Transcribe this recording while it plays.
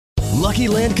Lucky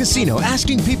Land Casino,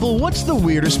 asking people, what's the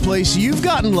weirdest place you've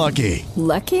gotten lucky?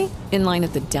 Lucky? In line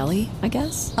at the deli, I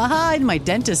guess? Aha, in my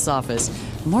dentist's office.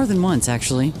 More than once,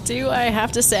 actually. Do I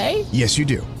have to say? Yes, you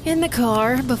do. In the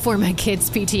car before my kids'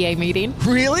 PTA meeting.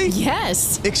 Really?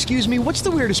 Yes. Excuse me, what's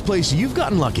the weirdest place you've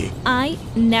gotten lucky? I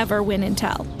never win and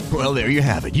tell. Well, there you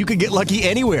have it. You can get lucky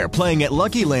anywhere, playing at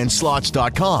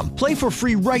LuckyLandSlots.com. Play for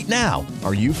free right now.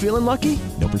 Are you feeling lucky?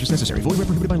 No purchase necessary. Void where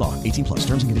prohibited by law. 18 plus.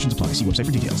 Terms and conditions apply. See website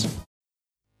for details.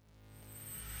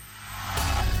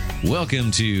 Welcome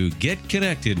to Get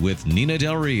Connected with Nina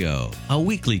Del Rio, a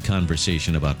weekly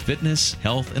conversation about fitness,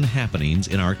 health, and happenings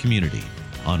in our community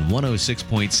on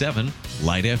 106.7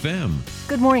 Light FM.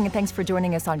 Good morning, and thanks for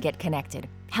joining us on Get Connected.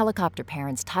 Helicopter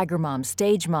parents, tiger moms,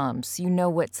 stage moms, you know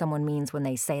what someone means when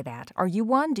they say that. Are you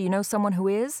one? Do you know someone who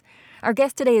is? Our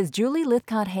guest today is Julie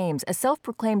Lythcott-Haims, a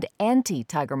self-proclaimed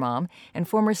anti-tiger mom and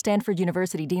former Stanford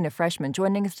University Dean of Freshmen,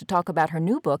 joining us to talk about her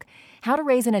new book, How to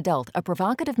Raise an Adult, a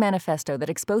provocative manifesto that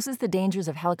exposes the dangers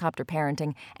of helicopter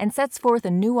parenting and sets forth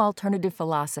a new alternative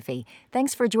philosophy.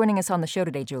 Thanks for joining us on the show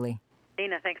today, Julie.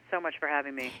 Nina, thanks so much for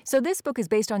having me. So this book is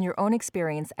based on your own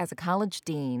experience as a college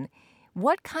dean.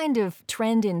 What kind of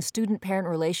trend in student-parent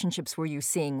relationships were you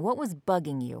seeing? What was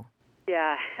bugging you?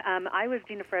 Yeah, I was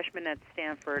Dean of Freshmen at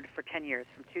Stanford for 10 years,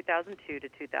 from 2002 to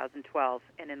 2012.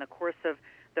 And in the course of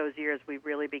those years, we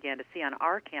really began to see on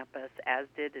our campus, as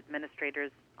did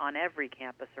administrators on every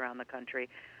campus around the country,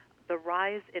 the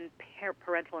rise in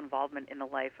parental involvement in the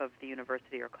life of the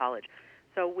university or college.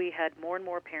 So we had more and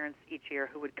more parents each year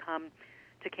who would come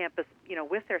to campus,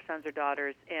 with their sons or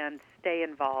daughters and stay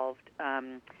involved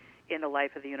in the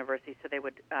life of the university. So they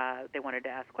wanted to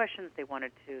ask questions, they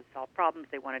wanted to solve problems,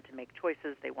 they wanted to make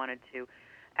choices, they wanted to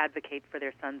advocate for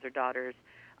their sons or daughters.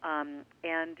 And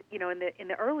in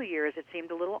the early years, it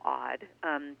seemed a little odd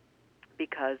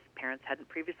because parents hadn't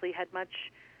previously had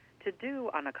much to do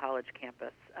on a college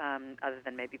campus other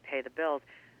than maybe pay the bills.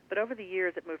 But over the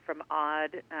years, it moved from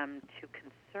odd to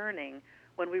concerning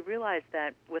when we realized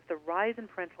that with the rise in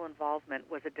parental involvement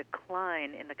was a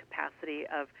decline in the capacity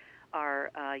of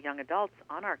our young adults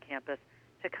on our campus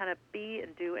to kind of be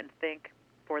and do and think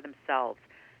for themselves.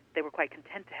 They were quite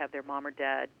content to have their mom or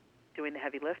dad doing the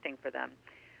heavy lifting for them,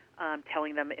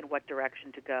 telling them in what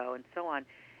direction to go and so on.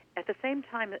 At the same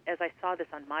time, as I saw this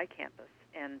on my campus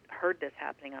and heard this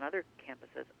happening on other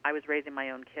campuses, I was raising my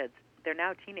own kids. They're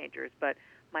now teenagers, but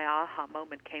my aha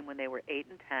moment came when they were 8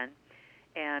 and 10,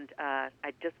 and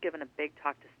I'd just given a big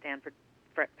talk to Stanford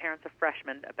parents of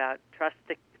freshmen about trust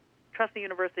the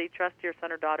university, trust your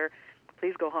son or daughter,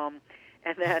 please go home.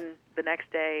 And then the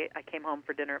next day, I came home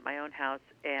for dinner at my own house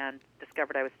and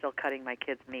discovered I was still cutting my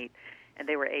kids' meat. And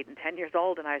they were 8 and 10 years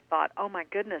old, and I thought, oh my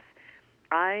goodness,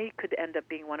 I could end up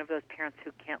being one of those parents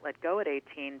who can't let go at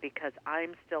 18 because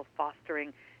I'm still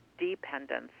fostering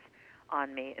dependence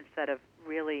on me instead of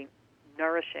really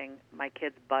nourishing my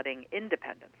kids' budding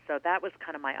independence. So that was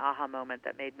kind of my aha moment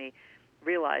that made me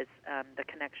realize the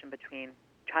connection between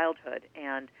childhood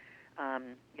and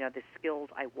the skills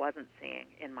I wasn't seeing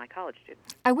in my college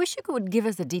students. I wish you could give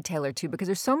us a detail or two, because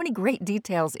there's so many great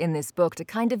details in this book to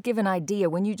kind of give an idea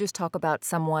when you just talk about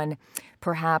someone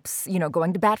perhaps,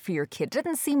 going to bat for your kid. It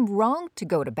doesn't seem wrong to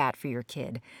go to bat for your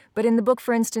kid. But in the book,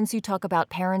 for instance, you talk about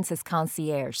parents as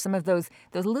concierge, some of those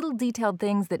little detailed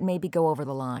things that maybe go over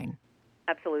the line.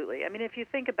 Absolutely. I mean, if you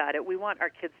think about it, we want our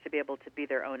kids to be able to be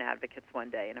their own advocates one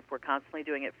day. And if we're constantly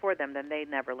doing it for them, then they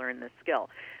never learn this skill.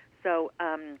 So,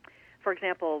 for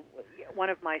example, one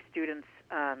of my students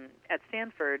at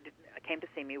Stanford came to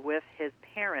see me with his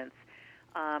parents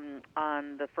on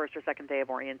the first or second day of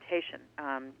orientation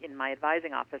in my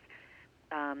advising office.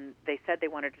 They said they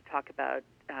wanted to talk about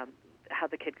how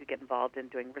the kid could get involved in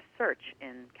doing research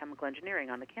in chemical engineering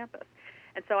on the campus.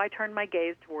 And so I turned my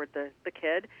gaze toward the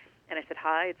kid, and I said,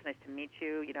 hi, it's nice to meet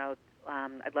you.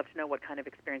 I'd love to know what kind of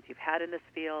experience you've had in this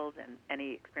field and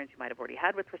any experience you might have already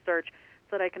had with research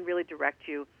so that I can really direct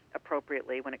you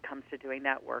appropriately when it comes to doing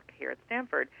that work here at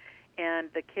Stanford. And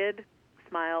the kid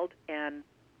smiled and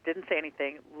didn't say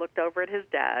anything, looked over at his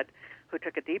dad, who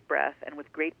took a deep breath and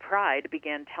with great pride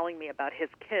began telling me about his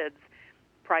kid's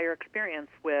prior experience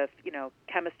with,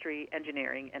 chemistry,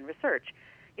 engineering, and research.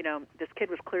 This kid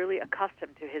was clearly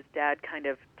accustomed to his dad kind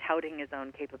of touting his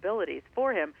own capabilities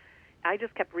for him. I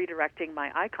just kept redirecting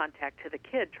my eye contact to the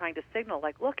kid, trying to signal,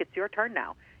 like, look, it's your turn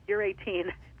now. You're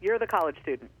 18. You're the college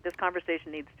student. This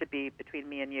conversation needs to be between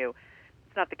me and you.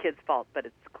 it's not the kid's fault, but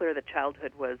it's clear that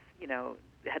childhood was,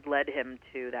 had led him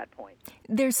to that point.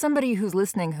 There's somebody who's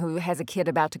listening who has a kid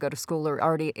about to go to school or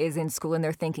already is in school, and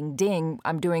they're thinking, ding,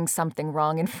 I'm doing something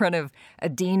wrong in front of a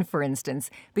dean, for instance.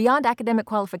 Beyond academic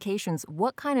qualifications,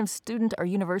 what kind of student are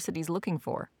universities looking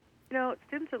for?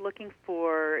 Students are looking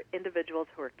for individuals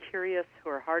who are curious, who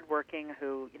are hardworking,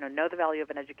 who, know the value of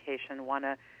an education, want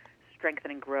to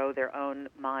strengthen and grow their own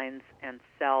minds and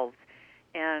selves.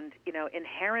 And,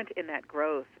 inherent in that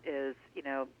growth is,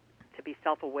 to be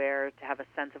self-aware, to have a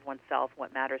sense of oneself,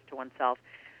 what matters to oneself.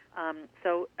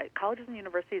 So colleges and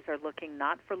universities are looking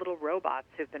not for little robots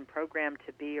who've been programmed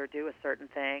to be or do a certain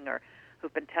thing, or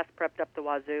who've been test prepped up the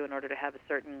wazoo in order to have a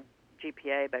certain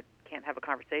GPA but can't have a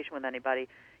conversation with anybody.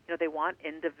 They want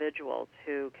individuals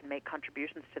who can make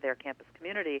contributions to their campus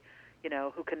community,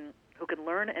 who can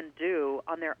learn and do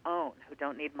on their own, who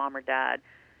don't need mom or dad,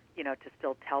 to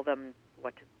still tell them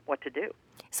what to do.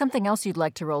 Something else you'd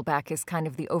like to roll back is kind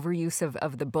of the overuse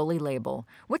of the bully label.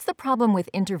 What's the problem with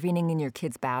intervening in your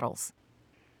kids' battles?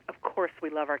 Of course, we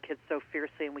love our kids so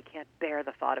fiercely, and we can't bear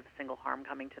the thought of a single harm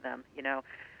coming to them.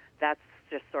 That's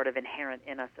just sort of inherent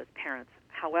in us as parents.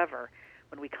 However,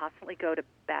 when we constantly go to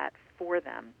bat for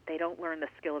them, they don't learn the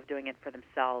skill of doing it for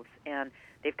themselves, and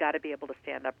they've got to be able to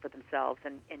stand up for themselves.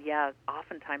 And yeah,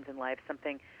 oftentimes in life,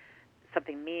 something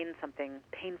mean, something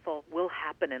painful will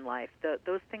happen in life.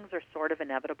 Those things are sort of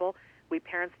inevitable. We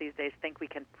parents these days think we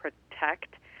can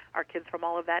protect our kids from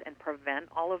all of that and prevent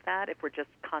all of that if we're just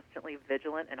constantly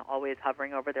vigilant and always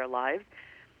hovering over their lives.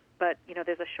 But,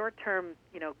 there's a short-term,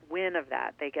 win of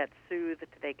that. They get soothed,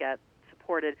 they get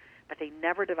supported, but they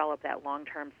never develop that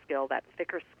long-term skill, that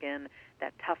thicker skin,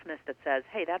 that toughness that says,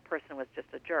 hey, that person was just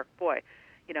a jerk. Boy,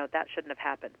 that shouldn't have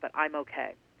happened, but I'm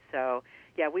okay. So,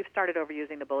 yeah, we've started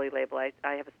overusing the bully label. I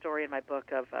have a story in my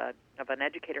book of an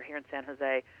educator here in San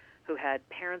Jose who had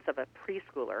parents of a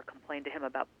preschooler complain to him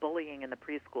about bullying in the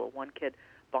preschool. One kid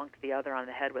bonked the other on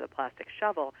the head with a plastic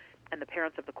shovel, and the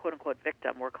parents of the quote-unquote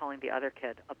victim were calling the other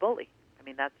kid a bully. I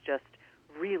mean, that's just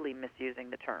really misusing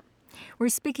the term. We're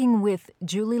speaking with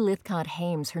Julie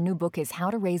Lythcott-Haims. Her new book is How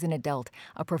to Raise an Adult,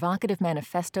 a provocative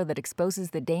manifesto that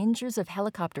exposes the dangers of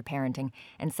helicopter parenting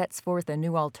and sets forth a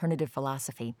new alternative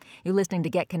philosophy. You're listening to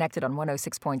Get Connected on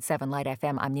 106.7 Light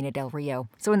FM. I'm Nina Del Rio.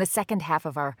 So in the second half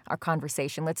of our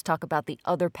conversation, let's talk about the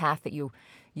other path that you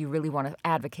really want to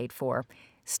advocate for.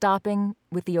 Stopping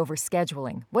with the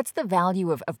overscheduling. What's the value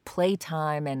of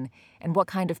playtime, and what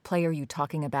kind of play are you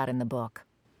talking about in the book?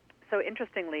 So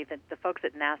interestingly, the folks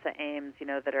at NASA Ames,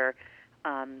 that are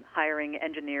hiring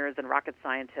engineers and rocket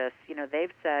scientists,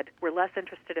 they've said we're less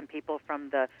interested in people from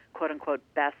the quote-unquote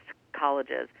best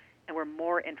colleges, and we're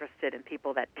more interested in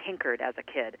people that tinkered as a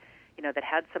kid, that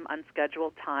had some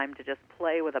unscheduled time to just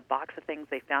play with a box of things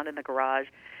they found in the garage.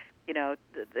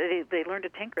 They learned to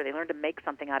tinker. They learned to make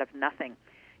something out of nothing.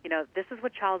 This is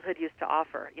what childhood used to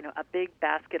offer, a big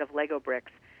basket of Lego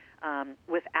bricks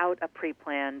without a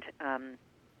pre-planned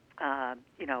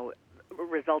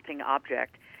resulting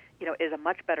object, is a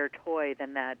much better toy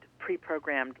than that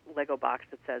pre-programmed Lego box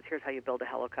that says, here's how you build a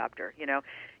helicopter.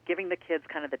 Giving the kids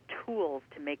kind of the tools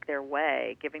to make their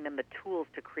way, giving them the tools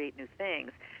to create new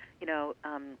things,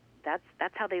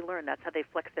 that's how they learn. That's how they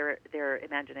flex their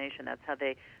imagination. That's how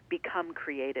they become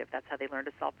creative. That's how they learn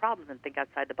to solve problems and think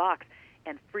outside the box.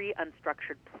 And free,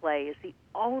 unstructured play is the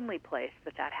only place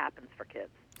that happens for kids.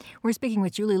 We're speaking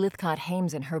with Julie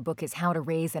Lythcott-Haims, and her book is How to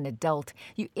Raise an Adult.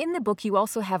 In the book, you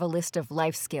also have a list of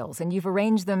life skills, and you've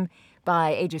arranged them by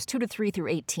ages 2 to 3 through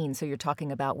 18. So you're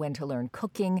talking about when to learn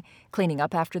cooking, cleaning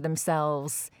up after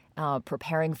themselves,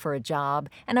 preparing for a job.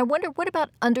 And I wonder, what about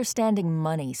understanding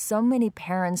money? So many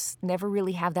parents never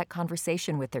really have that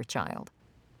conversation with their child.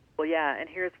 Well, yeah, and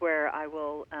here's where I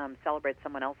will celebrate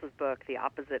someone else's book, The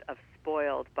Opposite of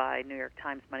Spoiled, by New York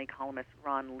Times money columnist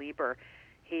Ron Lieber.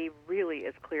 He really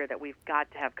is clear that we've got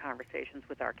to have conversations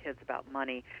with our kids about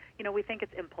money. We think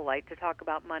it's impolite to talk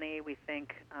about money. We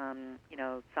think,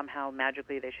 somehow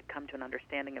magically they should come to an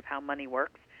understanding of how money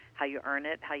works, how you earn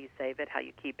it, how you save it, how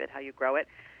you keep it, how you grow it.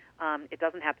 It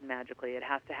doesn't happen magically. It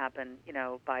has to happen,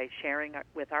 by sharing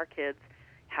with our kids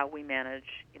how we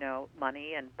manage,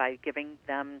 money, and by giving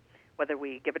them, whether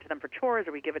we give it to them for chores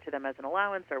or we give it to them as an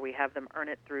allowance or we have them earn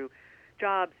it through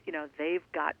jobs, they've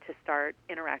got to start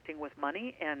interacting with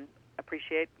money and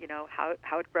appreciate,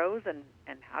 how it grows and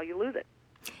how you lose it.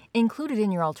 Included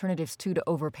in your alternatives, too, to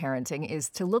overparenting is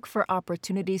to look for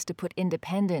opportunities to put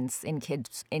independence in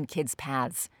kids'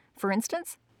 paths. For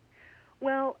instance?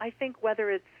 Well, I think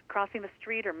whether it's crossing the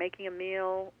street or making a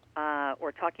meal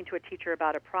or talking to a teacher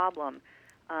about a problem,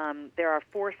 there are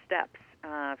 4 steps.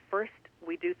 First,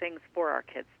 we do things for our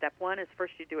kids. Step 1 is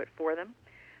first you do it for them.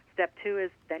 Step 2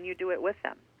 is then you do it with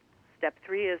them. Step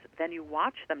 3 is then you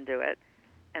watch them do it.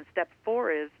 And step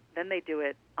 4 is then they do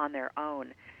it on their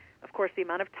own. Of course, the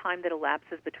amount of time that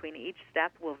elapses between each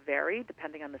step will vary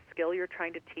depending on the skill you're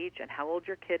trying to teach and how old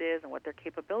your kid is and what their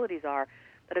capabilities are.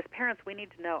 But as parents, we need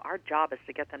to know our job is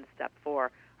to get them to step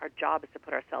 4. Our job is to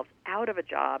put ourselves out of a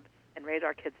job and raise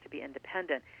our kids to be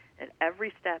independent. At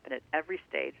every step and at every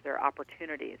stage, there are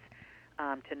opportunities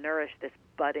to nourish this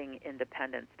budding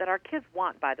independence that our kids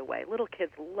want, by the way. Little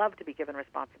kids love to be given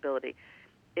responsibility.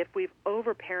 If we've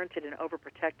overparented and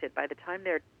overprotected, by the time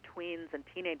they're tweens and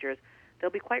teenagers,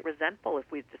 they'll be quite resentful if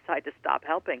we decide to stop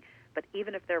helping. But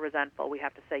even if they're resentful, we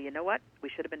have to say, you know what? We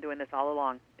should have been doing this all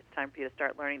along. It's time for you to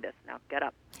start learning this. Now get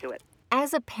up, do it.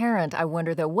 As a parent, I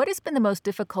wonder, though, what has been the most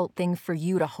difficult thing for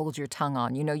you to hold your tongue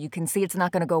on? You know, you can see it's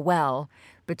not going to go well,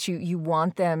 but you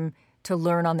want them to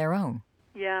learn on their own.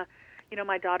 Yeah. You know,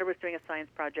 my daughter was doing a science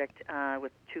project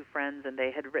with 2 friends, and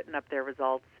they had written up their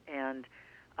results, and,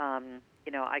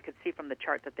 you know, I could see from the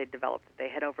chart that they'd developed that they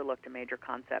had overlooked a major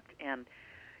concept. And,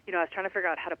 you know, I was trying to figure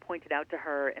out how to point it out to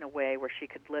her in a way where she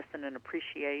could listen and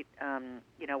appreciate,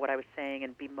 you know, what I was saying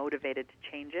and be motivated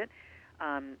to change it.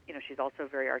 You know, she's also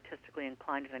very artistically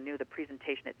inclined, and I knew the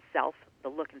presentation itself, the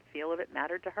look and feel of it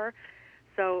mattered to her.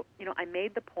 So, you know, I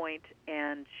made the point,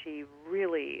 and she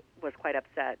really was quite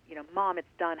upset. You know, Mom, it's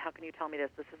done. How can you tell me this?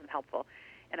 This isn't helpful.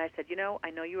 And I said, you know, I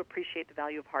know you appreciate the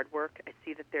value of hard work. I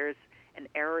see that there's an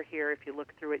error here. If you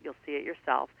look through it, you'll see it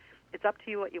yourself. It's up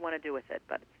to you what you want to do with it,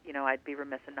 but, you know, I'd be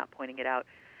remiss in not pointing it out.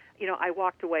 You know, I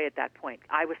walked away at that point.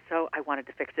 I wanted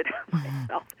to fix it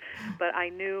myself. But I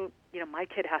knew, you know, my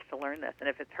kid has to learn this. And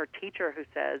if it's her teacher who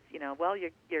says, you know, well,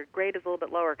 your grade is a little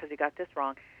bit lower because you got this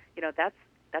wrong, you know, that's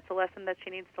a lesson that she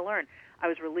needs to learn. I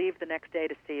was relieved the next day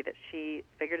to see that she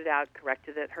figured it out,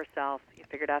 corrected it herself,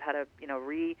 figured out how to, you know,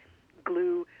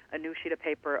 re-glue a new sheet of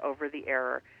paper over the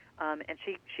error. And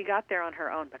she got there on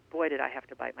her own, but boy, did I have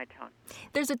to bite my tongue.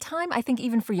 There's a time, I think,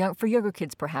 even for younger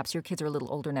kids, perhaps. Your kids are a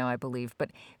little older now, I believe.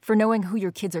 But for knowing who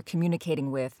your kids are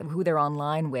communicating with, who they're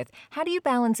online with, how do you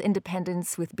balance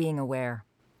independence with being aware?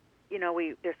 You know,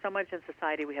 there's so much in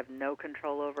society we have no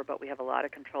control over, but we have a lot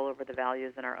of control over the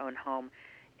values in our own home.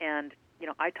 And, you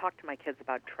know, I talk to my kids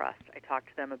about trust. I talk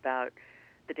to them about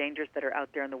the dangers that are out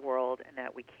there in the world and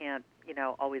that we can't, you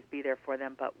know, always be there for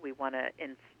them, but we want to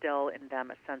instill in them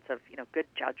a sense of, you know, good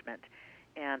judgment.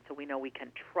 And so we know we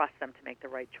can trust them to make the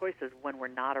right choices when we're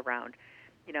not around.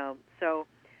 You know, so,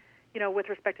 you know, with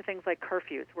respect to things like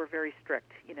curfews, we're very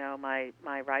strict. You know, my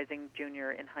rising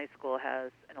junior in high school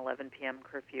has an 11 p.m.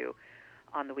 curfew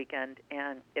on the weekend,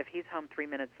 and if he's home 3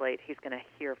 minutes late, he's going to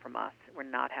hear from us. We're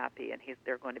not happy, and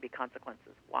there are going to be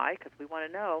consequences. Why? Because we want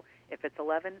to know if it's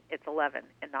 11, it's 11,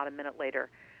 and not a minute later.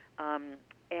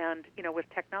 And you know, with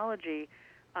technology,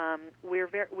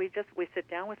 we sit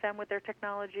down with them with their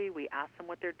technology. We ask them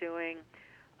what they're doing.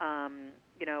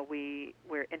 You know,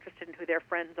 we're interested in who their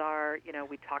friends are. You know,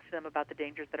 we talk to them about the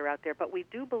dangers that are out there. But we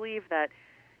do believe that,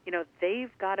 you know,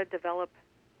 they've got to develop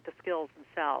the skills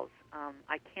themselves.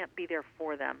 I can't be there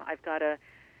for them. I've got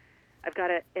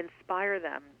to inspire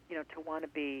them, you know, to want to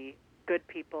be good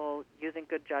people, using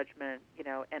good judgment, you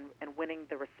know, and winning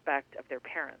the respect of their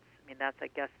parents. I mean, that's, I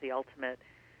guess, the ultimate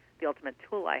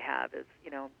tool I have is,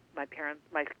 you know, my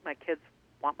kids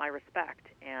want my respect,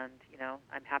 and, you know,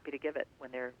 I'm happy to give it when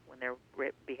they're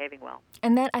behaving well.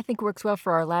 And that, I think, works well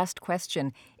for our last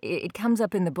question. It comes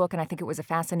up in the book, and I think it was a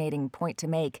fascinating point to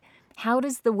make. How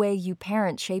does the way you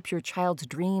parent shape your child's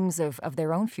dreams of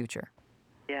their own future?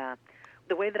 Yeah.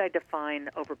 The way that I define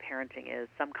overparenting is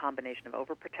some combination of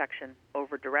overprotection,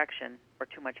 overdirection, or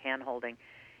too much hand-holding.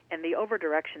 And the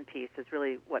overdirection piece is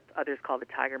really what others call the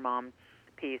tiger mom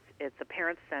piece. It's a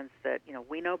parent's sense that, you know,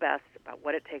 we know best about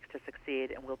what it takes to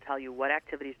succeed, and we'll tell you what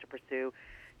activities to pursue,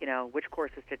 you know, which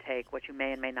courses to take, what you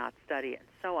may and may not study, and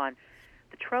so on.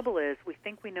 The trouble is we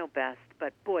think we know best,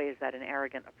 but boy, is that an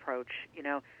arrogant approach. You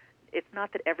know, it's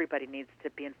not that everybody needs to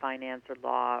be in finance or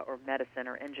law or medicine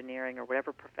or engineering or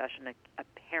whatever profession a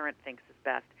parent thinks is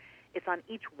best. It's on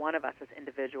each one of us as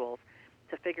individuals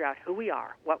to figure out who we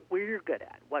are, what we're good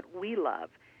at, what we love,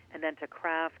 and then to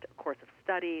craft a course of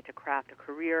study, to craft a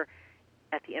career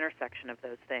at the intersection of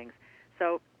those things.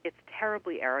 So it's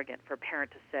terribly arrogant for a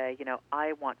parent to say, you know,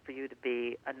 I want for you to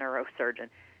be a neurosurgeon.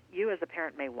 You as a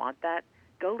parent may want that.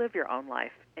 Go live your own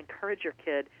life. Encourage your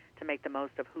kid to make the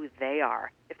most of who they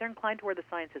are. If they're inclined toward the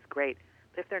science, is great.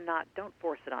 But if they're not, don't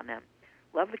force it on them.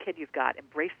 Love the kid you've got.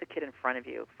 Embrace the kid in front of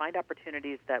you. Find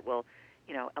opportunities that will,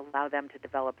 you know, allow them to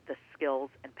develop the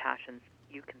skills and passions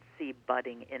you can see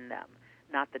budding in them,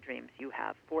 not the dreams you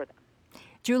have for them.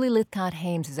 Julie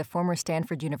Lythcott-Haims is a former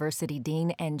Stanford University dean,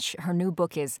 and her new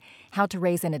book is How to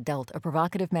Raise an Adult, a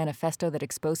provocative manifesto that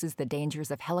exposes the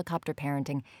dangers of helicopter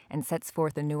parenting and sets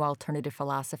forth a new alternative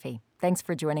philosophy. Thanks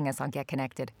for joining us on Get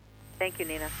Connected. Thank you,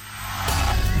 Nina.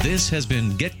 This has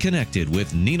been Get Connected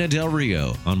with Nina Del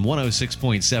Rio on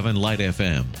 106.7 Light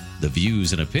FM. The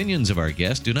views and opinions of our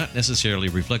guests do not necessarily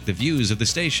reflect the views of the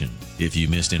station. If you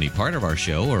missed any part of our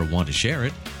show or want to share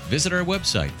it, visit our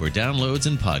website for downloads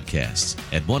and podcasts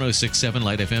at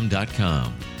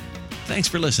 1067lightfm.com. Thanks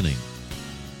for listening.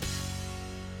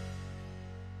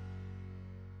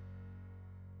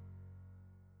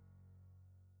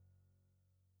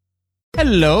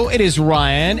 Hello, it is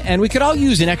Ryan, and we could all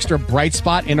use an extra bright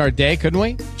spot in our day, couldn't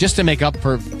we? Just to make up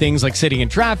for things like sitting in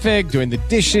traffic, doing the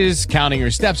dishes, counting your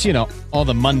steps, you know, all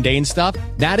the mundane stuff.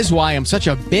 That is why I'm such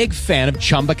a big fan of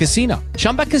Chumba Casino.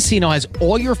 Chumba Casino has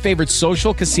all your favorite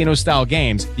social casino-style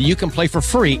games that you can play for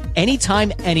free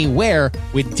anytime, anywhere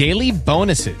with daily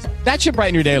bonuses. That should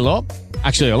brighten your day a little.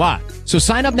 Actually, a lot. So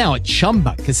sign up now at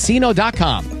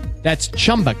ChumbaCasino.com. That's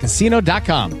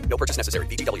ChumbaCasino.com. No purchase necessary.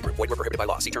 VGW Group. Void where prohibited by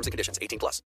law. See terms and conditions. 18+.